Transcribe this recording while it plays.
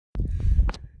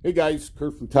Hey guys,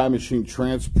 Kurt from Time Machine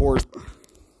Transport.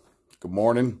 Good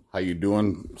morning. How you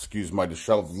doing? Excuse my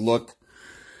disheveled look.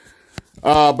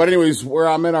 But anyways,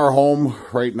 I'm in our home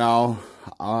right now.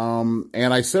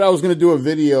 And I said I was going to do a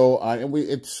video. And we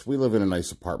live in a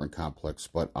nice apartment complex.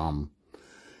 But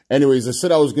anyways, I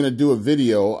said I was going to do a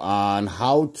video on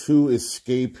how to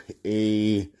escape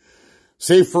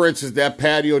say for instance, that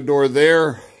patio door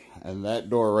there and that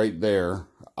door right there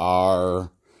are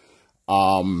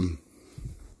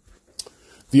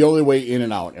the only way in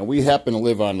and out. And we happen to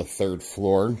live on the 3rd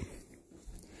floor.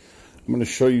 I'm going to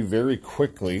show you very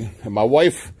quickly. And my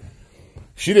wife,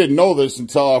 she didn't know this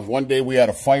until one day we had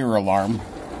a fire alarm.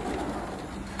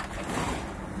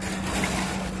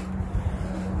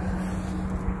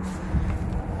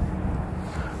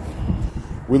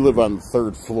 We live on the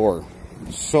 3rd floor.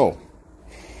 So,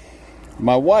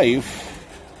 my wife,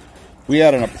 we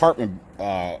had an apartment,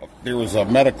 there was a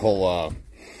medical,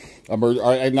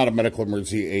 not a medical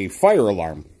emergency, a fire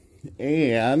alarm.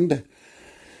 And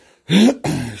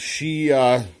she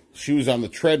was on the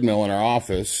treadmill in our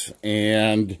office,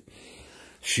 and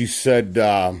she said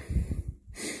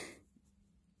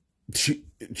she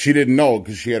didn't know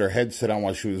because she had her headset on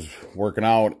while she was working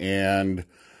out, and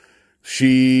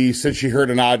she said she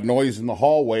heard an odd noise in the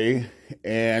hallway,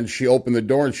 and she opened the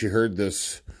door and she heard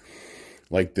this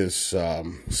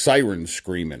siren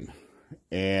screaming,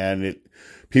 and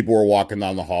people were walking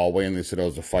down the hallway, and they said it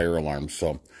was a fire alarm.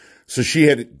 So she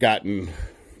had gotten,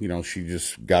 she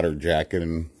just got her jacket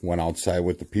and went outside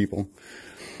with the people.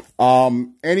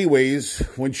 Anyways,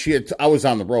 when I was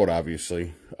on the road,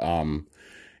 obviously, and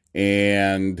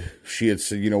she had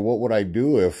said, what would I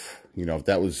do if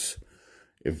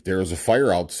there was a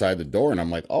fire outside the door? And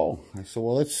I'm like, oh, I said,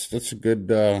 well, that's a good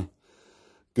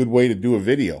way to do a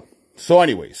video. So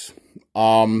anyways,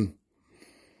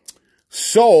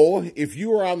 so if you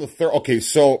were on the third, okay,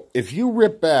 so if you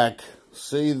rip back,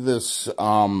 say this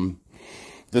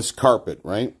carpet,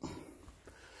 right?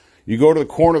 You go to the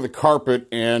corner of the carpet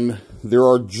and there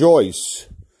are joists.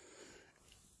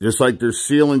 Just like there's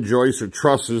ceiling joists or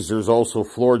trusses, there's also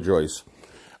floor joists.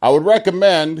 I would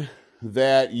recommend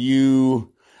that if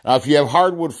you have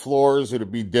hardwood floors,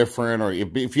 it'd be different, or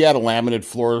if you had a laminate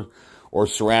floor or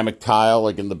ceramic tile,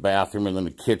 like in the bathroom and in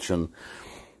the kitchen,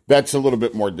 that's a little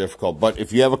bit more difficult. But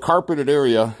if you have a carpeted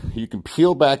area, you can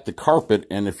peel back the carpet,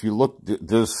 and if you look,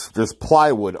 there's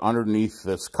plywood underneath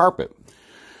this carpet.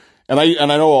 And I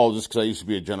know all this because I used to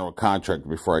be a general contractor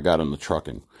before I got into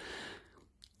trucking.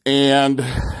 And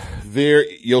there,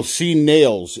 you'll see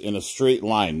nails in a straight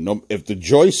line. If the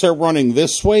joists are running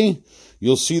this way,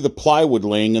 you'll see the plywood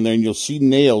laying, and then you'll see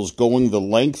nails going the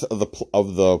length of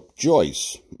the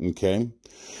joists, okay?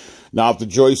 Now, if the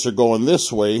joists are going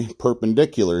this way,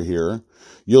 perpendicular here,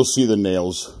 you'll see the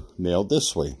nails nailed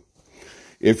this way.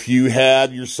 If you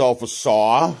had yourself a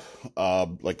saw,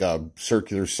 like a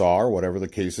circular saw or whatever the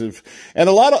case is, and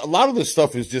a lot of this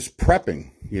stuff is just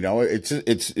prepping,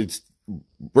 it's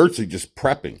virtually just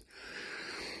prepping.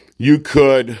 You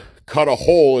could cut a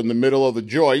hole in the middle of the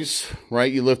joist,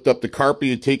 right? You lift up the carpet,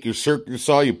 you take your circular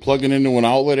saw, you plug it into an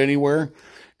outlet anywhere,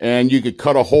 and you could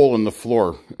cut a hole in the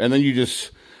floor. And then you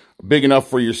just, big enough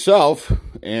for yourself,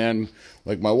 and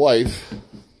like my wife,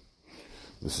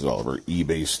 this is all of her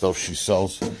eBay stuff she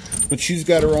sells, but she's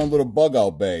got her own little bug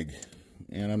out bag.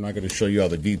 And I'm not going to show you all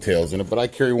the details in it, but I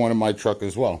carry one in my truck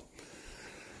as well.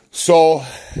 So,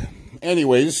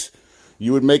 anyways,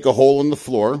 you would make a hole in the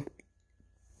floor,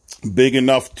 big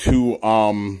enough to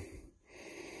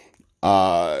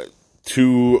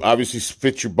obviously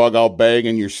fit your bug out bag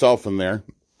and yourself in there.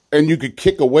 And you could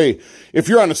kick away. If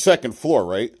you're on the 2nd floor,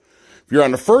 right? If you're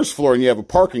on the 1st floor and you have a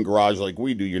parking garage like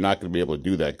we do, you're not going to be able to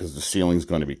do that because the ceiling's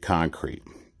going to be concrete.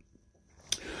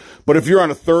 But if you're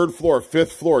on a 3rd floor,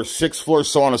 5th floor, 6th floor,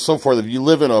 so on and so forth, if you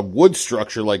live in a wood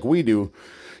structure like we do,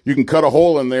 you can cut a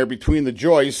hole in there between the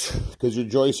joists, because your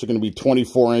joists are going to be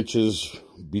 24 inches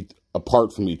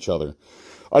apart from each other.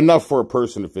 Enough for a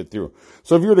person to fit through.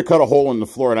 So if you were to cut a hole in the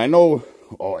floor, and I know,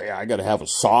 oh yeah, I got to have a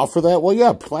saw for that. Well,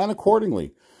 yeah, plan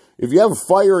accordingly. If you have a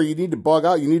fire or you need to bug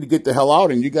out, you need to get the hell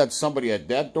out, and you got somebody at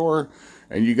that door,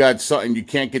 and you got something, you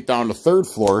can't get down to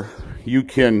 3rd floor, you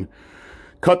can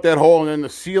cut that hole, and then the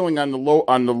ceiling on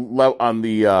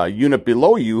the unit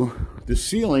below you, the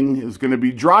ceiling is going to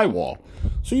be drywall.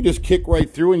 So you just kick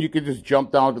right through, and you can just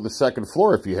jump down to the 2nd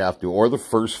floor if you have to, or the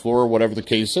 1st floor, or whatever the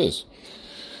case is.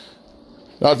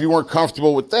 Now, if you weren't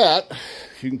comfortable with that,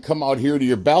 you can come out here to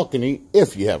your balcony,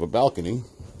 if you have a balcony.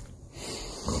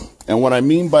 And what I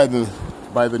mean by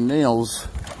the nails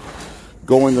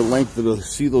going the length of the,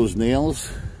 see those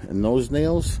nails and those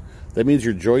nails? That means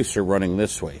your joists are running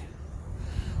this way,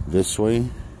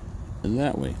 and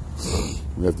that way.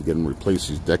 We have to get them to replace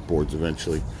these deck boards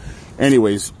eventually.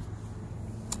 Anyways,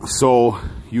 so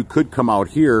you could come out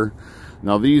here.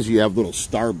 Now these, you have little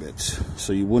star bits,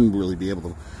 so you wouldn't really be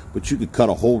able to, but you could cut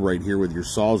a hole right here with your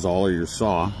Sawzall or your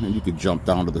saw, and you could jump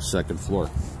down to the second floor.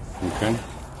 Okay?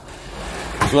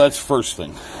 So that's first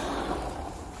thing.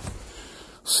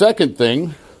 Second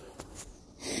thing,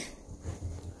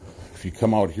 if you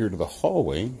come out here to the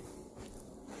hallway,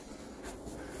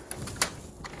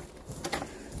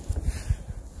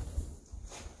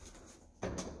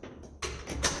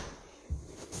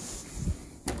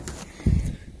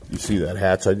 you see that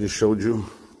hatch I just showed you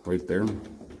right there?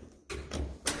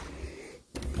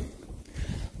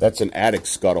 That's an attic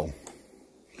scuttle.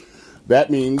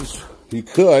 That means you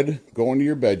could go into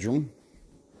your bedroom.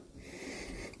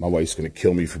 My wife's going to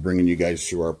kill me for bringing you guys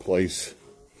through our place.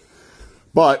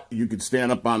 But you could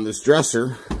stand up on this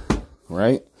dresser,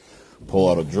 right?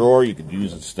 Pull out a drawer. You could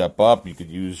use it, step up. You could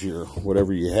use your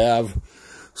whatever you have.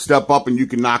 Step up and you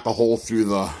can knock a hole through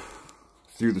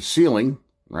the ceiling,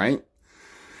 right?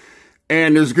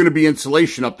 And there's going to be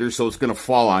insulation up there, so it's going to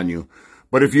fall on you.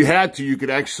 But if you had to, you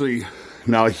could actually...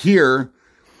 Now here,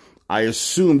 I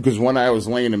assume, because when I was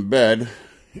laying in bed,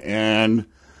 and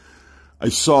I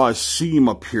saw a seam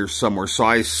up here somewhere, so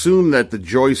I assume that the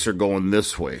joists are going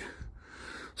this way.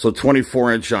 So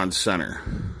 24-inch on center.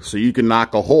 So you can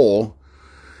knock a hole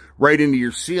right into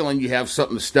your ceiling. You have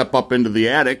something to step up into the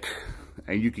attic,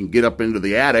 and you can get up into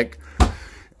the attic,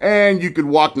 and you could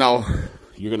walk. Now,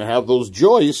 you're going to have those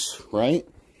joists, right?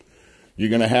 You're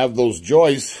going to have those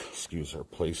joists. Excuse our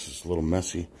place is a little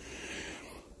messy.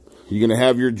 You're going to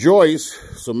have your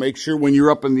joists, so make sure when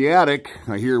you're up in the attic,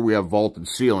 now here we have vaulted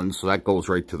ceilings, so that goes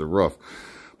right to the roof.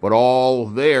 But all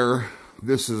there,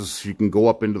 this is, you can go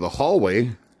up into the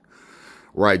hallway,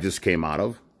 where I just came out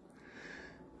of,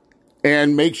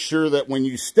 and make sure that when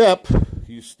you step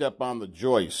on the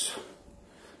joists.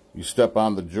 You step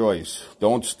on the joists.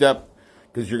 Don't step,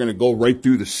 because you're going to go right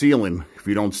through the ceiling if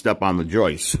you don't step on the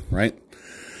joists, right?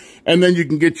 And then you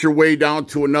can get your way down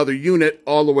to another unit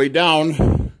all the way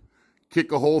down,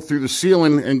 kick a hole through the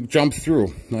ceiling, and jump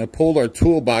through. Now, I pulled our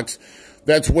toolbox.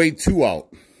 That's way too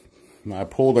out. Now, I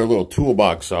pulled our little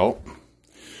toolbox out.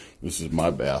 This is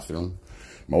my bathroom.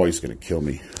 My wife's going to kill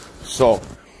me. So,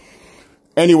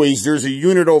 anyways, there's a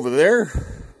unit over there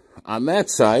on that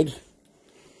side.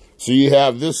 So you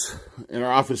have this, in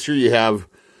our office here, you have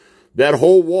that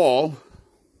whole wall.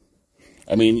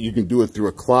 I mean, you can do it through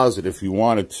a closet if you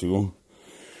wanted to.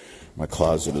 My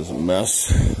closet is a mess.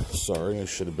 Sorry, I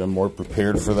should have been more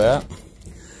prepared for that.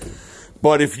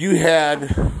 But if you had,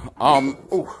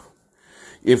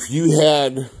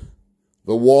 the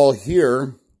wall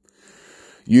here,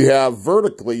 you have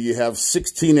vertically, you have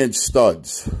 16-inch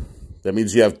studs. That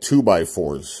means you have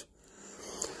 2x4s.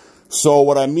 So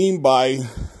what I mean by,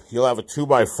 you'll have a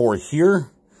 2x4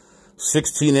 here,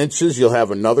 16 inches, you'll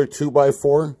have another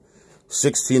 2x4.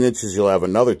 16 inches, you'll have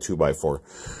another 2x4.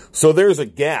 So there's a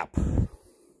gap.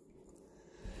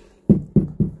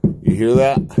 You hear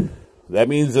that? That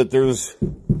means that there's,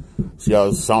 see how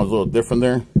it sounds a little different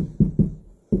there?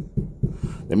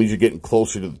 That means you're getting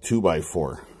closer to the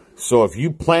 2x4. So if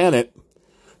you plant it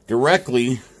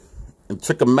directly and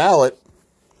took a mallet,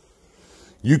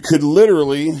 you could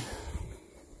literally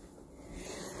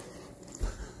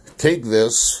take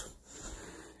this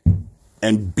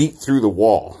and beat through the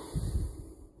wall.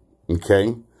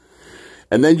 Okay?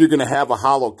 And then you're going to have a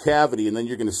hollow cavity, and then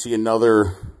you're going to see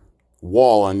another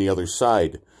wall on the other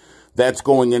side. That's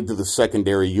going into the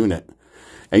secondary unit.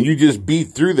 And you just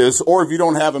beat through this, or if you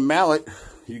don't have a mallet,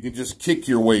 you can just kick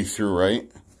your way through,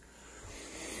 right?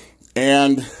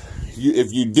 And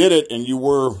if you did it and you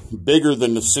were bigger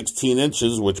than the 16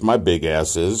 inches, which my big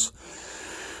ass is,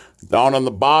 down on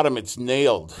the bottom it's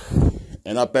nailed.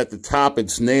 And up at the top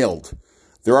it's nailed.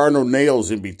 There are no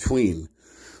nails in between.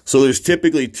 So there's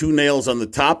typically 2 nails on the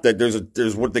top. That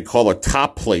there's what they call a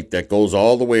top plate that goes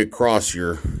all the way across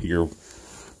your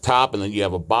top, and then you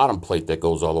have a bottom plate that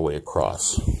goes all the way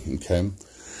across. Okay?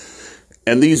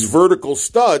 And these vertical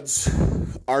studs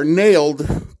are nailed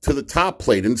to the top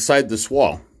plate inside this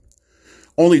wall.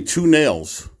 Only 2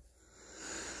 nails.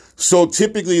 So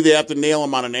typically they have to nail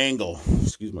them on an angle.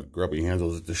 Excuse my grubby hands. I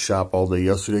was at the shop all day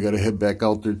yesterday. I got to head back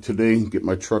out there today and get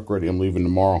my truck ready. I'm leaving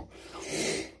tomorrow.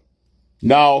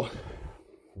 Now,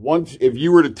 if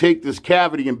you were to take this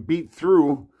cavity and beat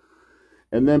through,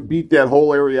 and then beat that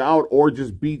whole area out, or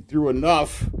just beat through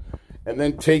enough, and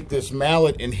then take this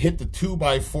mallet and hit the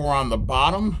 2x4 on the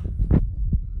bottom,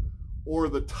 or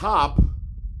the top,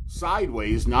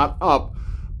 sideways, not up,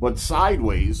 but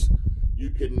sideways,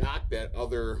 you can knock that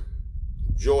other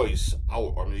joist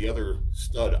out, or the other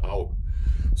stud out.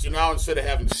 So now instead of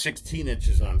having 16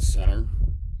 inches on center,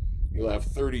 you'll have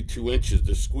 32 inches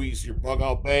to squeeze your bug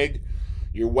out bag,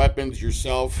 your weapons,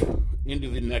 yourself into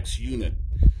the next unit,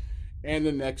 and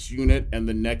the next unit, and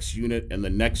the next unit, and the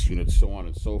next unit, so on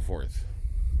and so forth.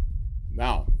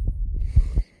 Now,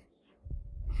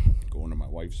 going to my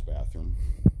wife's bathroom.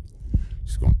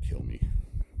 She's going to kill me.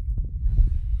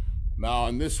 Now,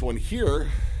 on this one here,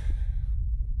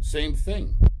 same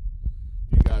thing.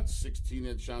 You got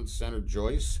 16-inch on center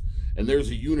joists, and there's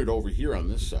a unit over here on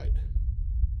this side.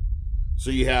 So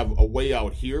you have a way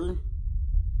out here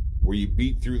where you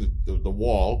beat through the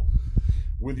wall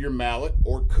with your mallet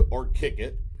or kick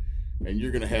it, and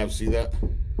you're going to have, see that?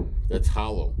 That's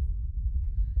hollow.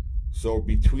 So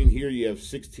between here you have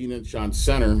 16-inch on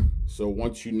center. So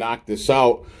once you knock this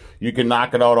out, you can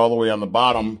knock it out all the way on the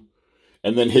bottom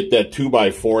and then hit that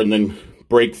 2x4 and then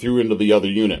break through into the other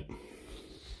unit.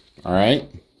 All right.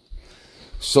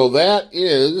 So that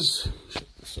is, shut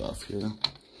this off here.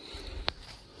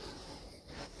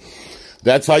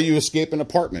 That's how you escape an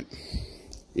apartment.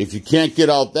 If you can't get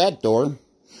out that door,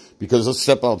 because let's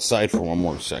step outside for one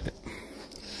more second.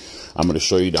 I'm going to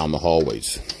show you down the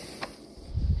hallways.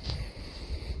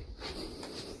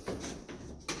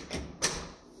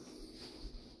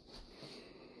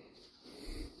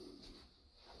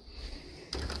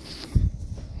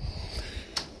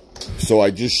 So I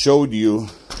just showed you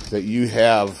that you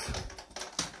have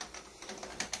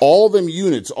all them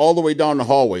units all the way down the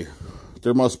hallway.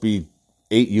 There must be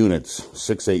 8 units,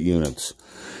 6, 8 units.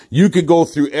 You could go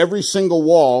through every single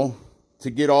wall to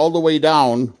get all the way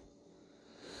down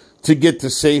to get to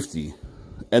safety,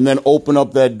 and then open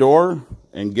up that door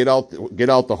and get out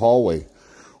the hallway.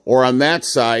 Or on that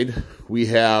side, we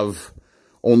have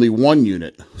only 1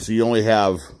 unit, so you only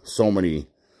have so many.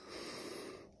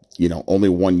 You know, only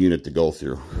 1 unit to go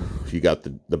through. You got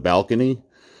the balcony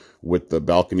with the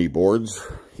balcony boards.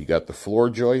 You got the floor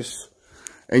joists.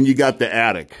 And you got the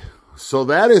attic. So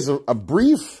that is a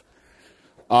brief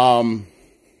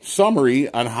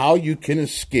summary on how you can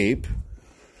escape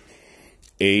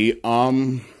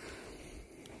an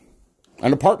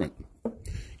apartment.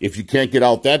 If you can't get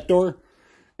out that door,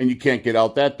 and you can't get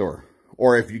out that door.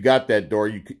 Or if you got that door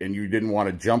and you didn't want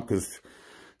to jump because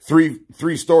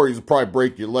three stories will probably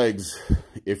break your legs.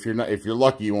 If you're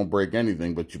lucky, you won't break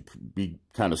anything, but you'll be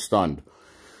kind of stunned.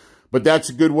 But that's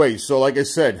a good way. So like I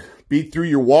said, beat through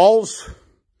your walls,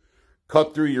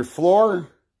 cut through your floor,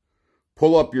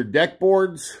 pull up your deck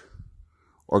boards,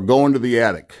 or go into the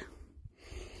attic.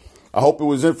 I hope it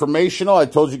was informational. I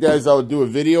told you guys I would do a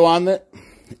video on it.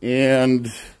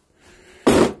 And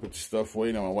put stuff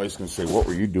away. Now my wife's going to say, what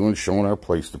were you doing showing our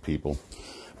place to people?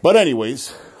 But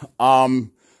anyways,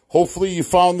 hopefully you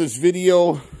found this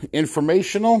video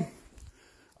informational.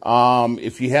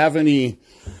 If you have any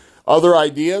other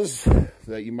ideas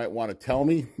that you might want to tell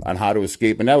me on how to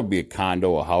escape, and that would be a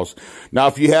condo, a house. Now,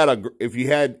 if you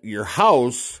had your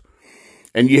house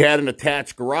and you had an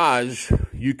attached garage,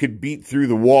 you could beat through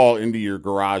the wall into your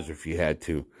garage if you had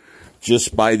to,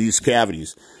 just by these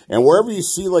cavities. And wherever you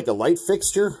see like a light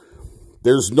fixture,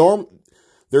 there's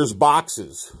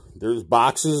boxes. There's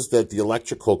boxes that the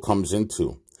electrical comes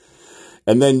into.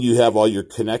 And then you have all your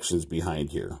connections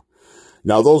behind here.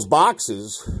 Now, those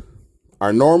boxes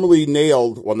are normally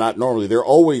nailed, well, not normally, they're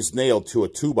always nailed to a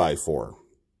 2x4.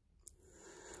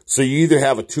 So you either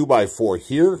have a 2x4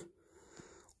 here,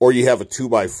 or you have a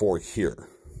 2x4 here.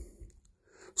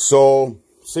 So,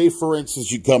 say for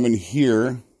instance, you come in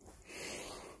here.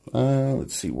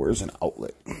 Let's see, where's an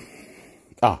outlet?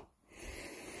 Ah,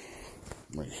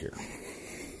 right here.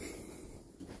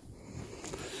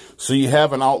 So you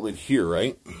have an outlet here,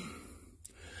 right?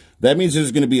 That means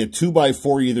there's going to be a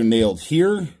 2x4 either nailed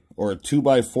here or a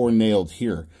 2x4 nailed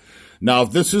here. Now,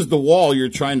 if this is the wall you're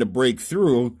trying to break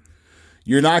through,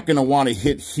 you're not going to want to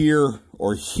hit here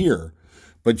or here.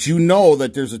 But you know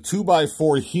that there's a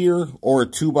 2x4 here or a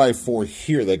 2x4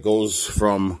 here that goes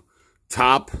from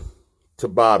top to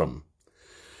bottom.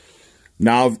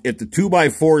 Now, if the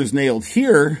 2x4 is nailed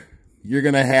here, you're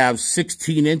going to have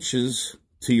 16 inches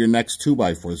to your next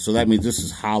 2x4. So that means this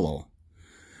is hollow.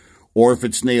 Or if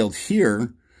it's nailed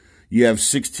here, you have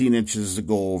 16 inches to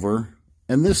go over,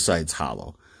 and this side's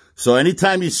hollow. So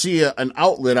anytime you see an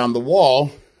outlet on the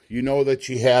wall, you know that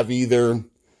you have either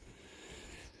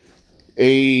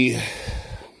a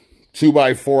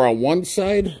 2x4 on one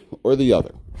side or the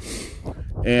other.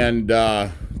 And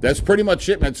that's pretty much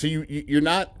it, man. So you're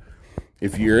not,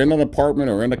 if you're in an apartment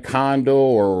or in a condo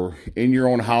or in your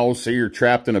own house, say you're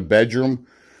trapped in a bedroom,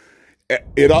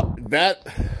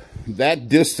 that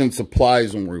distance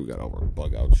applies when we got all our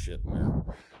bug out shit in there.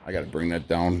 I got to bring that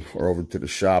down or over to the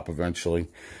shop eventually.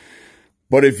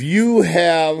 But if you're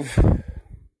in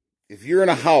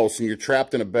a house and you're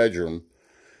trapped in a bedroom,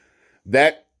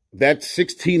 that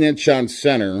 16-inch on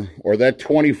center or that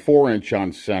 24-inch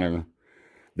on center,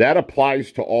 that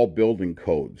applies to all building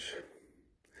codes.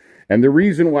 And the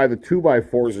reason why the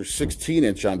 2x4s are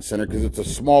 16-inch on center, because it's a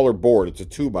smaller board. It's a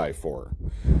 2x4.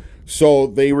 So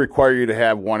they require you to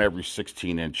have one every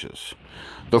 16 inches.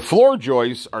 The floor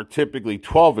joists are typically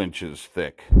 12 inches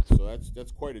thick. So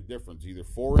that's quite a difference, either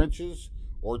 4 inches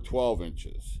or 12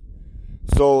 inches.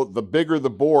 So the bigger the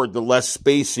board, the less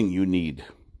spacing you need.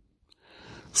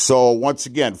 So once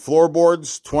again,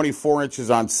 floorboards, 24 inches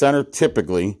on center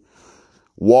typically.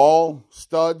 Wall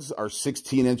studs are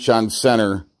 16-inch on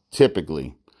center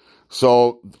typically.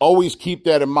 So always keep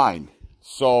that in mind.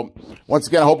 So once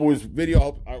again, I hope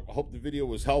the video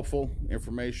was helpful,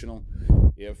 informational.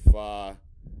 If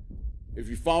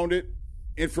you found it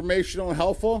informational and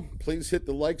helpful, please hit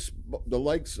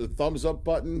the thumbs up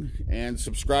button and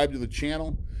subscribe to the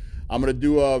channel. I'm going to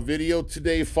do a video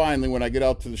today finally when I get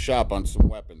out to the shop on some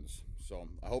weapons. So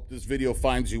I hope this video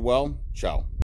finds you well. Ciao.